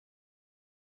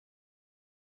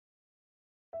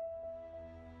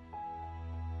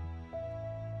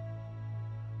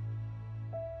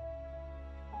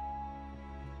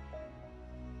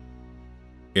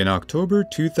In October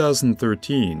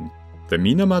 2013, the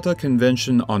Minamata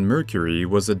Convention on Mercury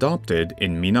was adopted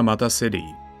in Minamata City.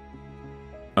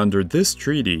 Under this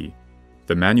treaty,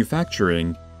 the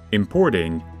manufacturing,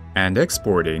 importing, and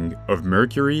exporting of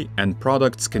mercury and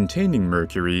products containing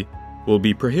mercury will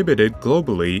be prohibited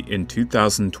globally in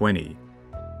 2020.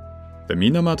 The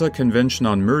Minamata Convention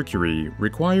on Mercury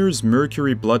requires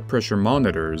mercury blood pressure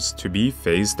monitors to be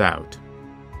phased out.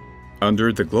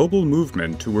 Under the global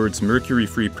movement towards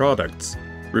mercury-free products,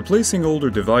 replacing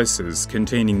older devices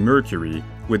containing mercury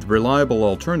with reliable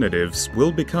alternatives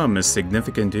will become a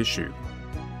significant issue.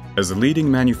 As a leading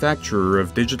manufacturer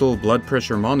of digital blood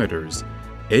pressure monitors,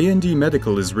 A&D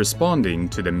Medical is responding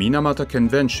to the Minamata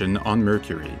Convention on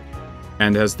Mercury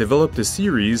and has developed a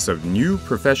series of new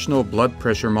professional blood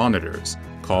pressure monitors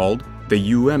called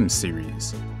the UM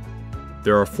series.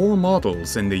 There are 4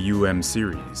 models in the UM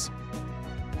series.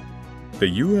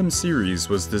 The UM series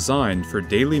was designed for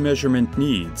daily measurement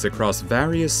needs across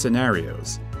various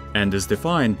scenarios and is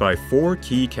defined by 4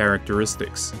 key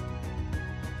characteristics.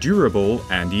 Durable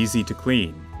and easy to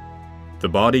clean. The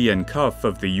body and cuff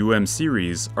of the UM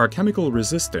series are chemical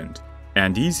resistant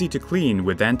and easy to clean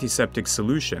with antiseptic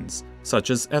solutions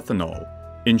such as ethanol,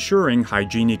 ensuring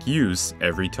hygienic use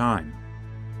every time.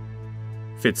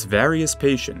 Fits various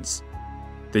patients.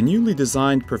 The newly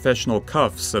designed professional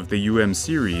cuffs of the UM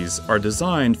series are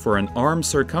designed for an arm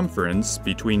circumference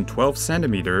between 12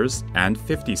 centimeters and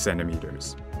 50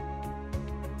 centimeters.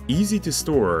 Easy to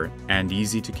store and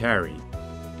easy to carry.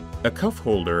 A cuff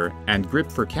holder and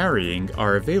grip for carrying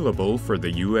are available for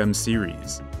the UM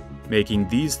series, making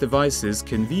these devices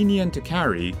convenient to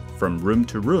carry from room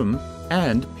to room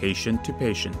and patient to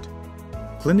patient.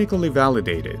 Clinically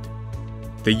validated.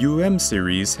 The UM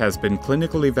series has been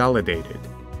clinically validated,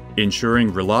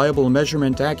 ensuring reliable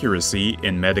measurement accuracy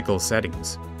in medical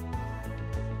settings.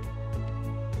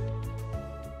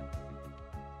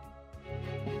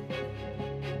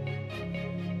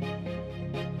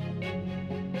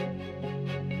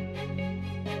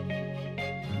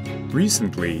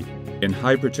 Recently, in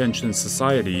hypertension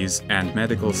societies and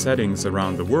medical settings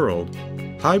around the world,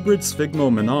 hybrid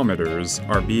sphygmomanometers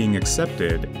are being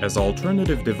accepted as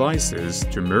alternative devices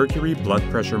to mercury blood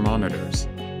pressure monitors.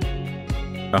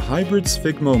 A hybrid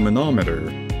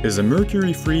sphygmomanometer is a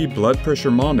mercury-free blood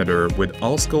pressure monitor with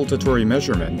auscultatory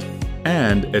measurement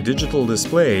and a digital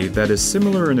display that is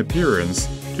similar in appearance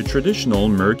to traditional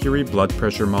mercury blood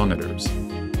pressure monitors.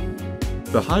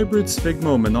 The hybrid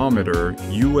sphygmomanometer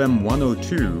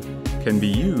UM102 can be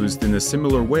used in a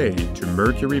similar way to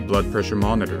mercury blood pressure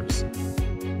monitors.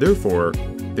 Therefore,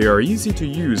 they are easy to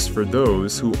use for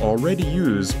those who already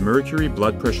use mercury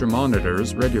blood pressure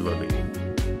monitors regularly.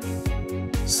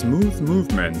 Smooth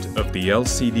movement of the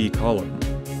LCD column.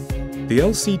 The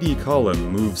LCD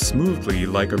column moves smoothly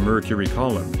like a mercury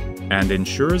column and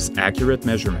ensures accurate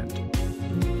measurement.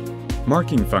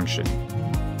 Marking function.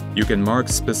 You can mark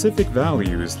specific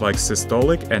values like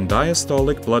systolic and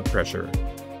diastolic blood pressure.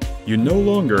 You no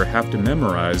longer have to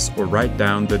memorize or write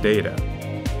down the data.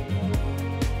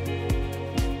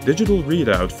 Digital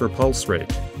readout for pulse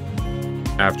rate.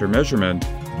 After measurement,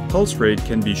 pulse rate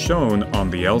can be shown on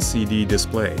the LCD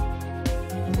display.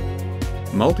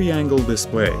 Multi-angle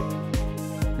display.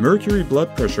 Mercury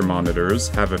blood pressure monitors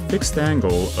have a fixed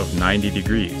angle of 90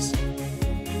 degrees.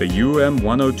 The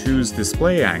UM102's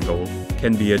display angle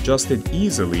can be adjusted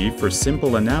easily for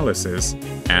simple analysis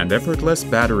and effortless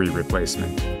battery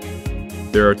replacement.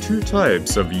 There are 2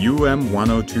 types of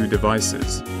UM102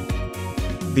 devices.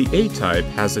 The A type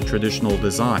has a traditional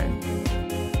design.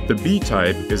 The B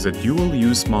type is a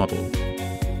dual-use model.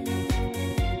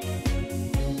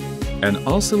 An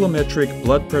oscillometric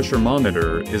blood pressure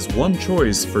monitor is one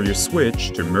choice for your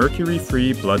switch to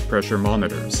mercury-free blood pressure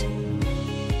monitors.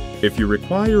 If you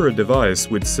require a device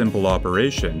with simple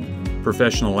operation,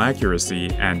 professional accuracy,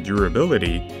 and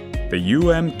durability, the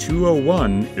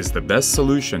UM201 is the best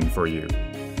solution for you.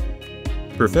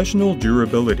 Professional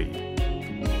durability.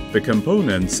 The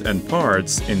components and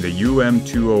parts in the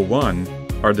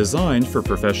UM201 are designed for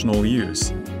professional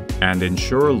use and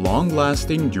ensure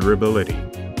long-lasting durability.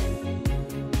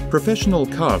 Professional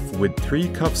cuff with 3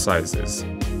 cuff sizes.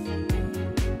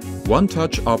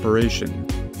 One-touch operation.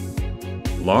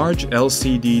 Large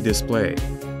LCD display.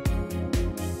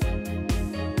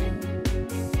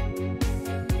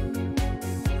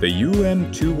 The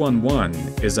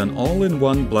UM211 is an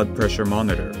all-in-one blood pressure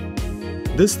monitor.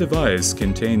 This device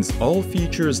contains all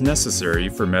features necessary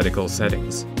for medical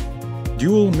settings.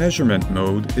 Dual measurement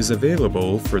mode is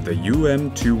available for the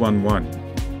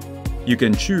UM211. You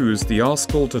can choose the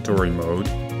auscultatory mode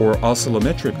or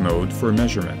oscillometric mode for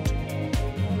measurement.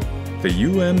 The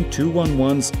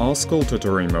UM211's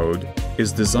auscultatory mode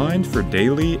is designed for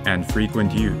daily and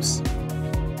frequent use.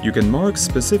 You can mark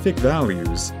specific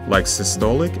values like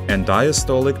systolic and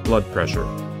diastolic blood pressure.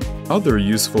 Other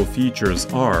useful features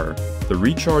are the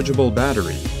rechargeable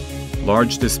battery,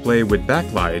 large display with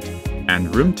backlight,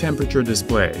 and room temperature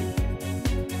display.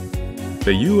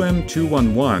 The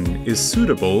UM211 is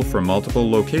suitable for multiple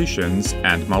locations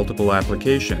and multiple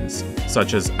applications,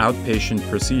 such as outpatient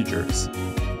procedures.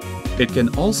 It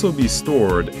can also be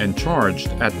stored and charged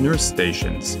at nurse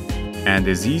stations, and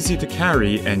is easy to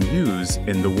carry and use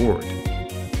in the ward.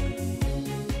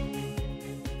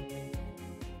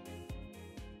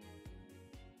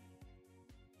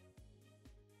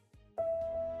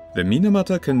 The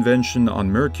Minamata Convention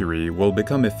on Mercury will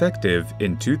become effective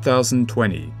in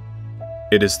 2020.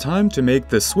 It is time to make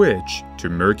the switch to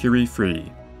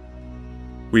mercury-free.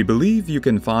 We believe you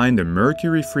can find a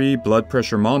mercury-free blood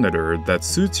pressure monitor that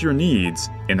suits your needs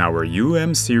in our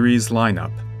UM series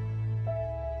lineup.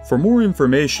 For more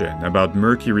information about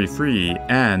mercury-free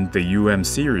and the UM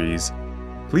series,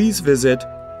 please visit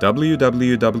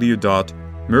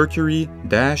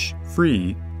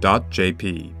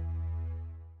www.mercury-free.jp.